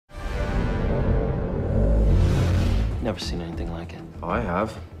Never seen anything like it. I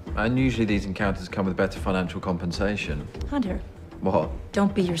have. And usually these encounters come with better financial compensation. Hunter. What?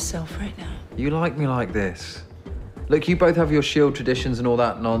 Don't be yourself right now. You like me like this. Look, you both have your S.H.I.E.L.D. traditions and all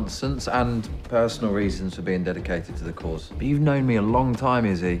that nonsense, and personal reasons for being dedicated to the cause. But you've known me a long time,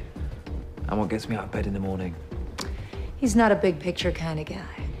 Izzy. And what gets me out of bed in the morning? He's not a big picture kind of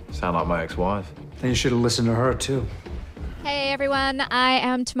guy. Sound like my ex-wife. Then you should have listened to her, too. Hey everyone, I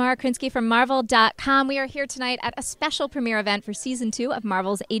am Tamara Krinsky from Marvel.com. We are here tonight at a special premiere event for Season 2 of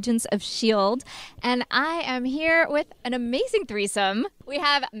Marvel's Agents of S.H.I.E.L.D. And I am here with an amazing threesome. We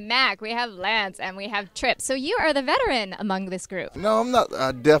have Mack, we have Lance, and we have Trip. So you are the veteran among this group. No, I'm not.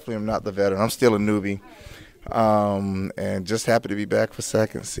 I definitely am not the veteran. I'm still a newbie. And just happy to be back for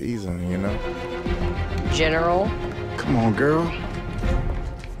second season, you know. General. Come on, girl.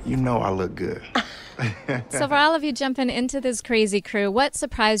 You know I look good. So for all of you jumping into this crazy crew, what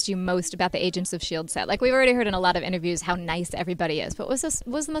surprised you most about the Agents of S.H.I.E.L.D. set? Like, we've already heard in a lot of interviews how nice everybody is, but what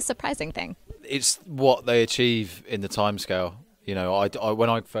was the most surprising thing? It's what they achieve in the timescale. You know, I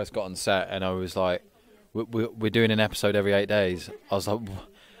when I first got on set and I was like, we're doing an episode every 8 days. I was like,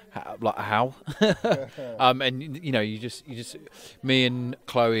 how? And you know, you just me and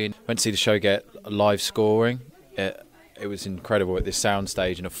Chloe went to see the show get live scoring. It was incredible at this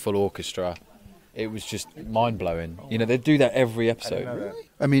soundstage and a full orchestra. It was just mind-blowing. You know, they do that every episode.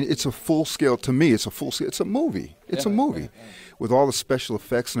 I mean, it's a full-scale, to me, it's a full-scale, it's a movie. It's a movie. With all the special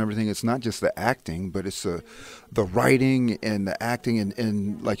effects and everything, it's not just the acting, but it's the writing and the acting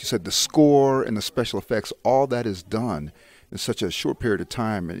and, like you said, the score and the special effects, all that is done in such a short period of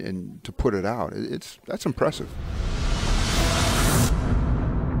time, and to put it out, that's impressive.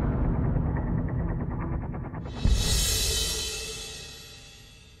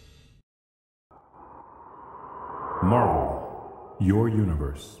 Marvel, your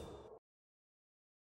universe.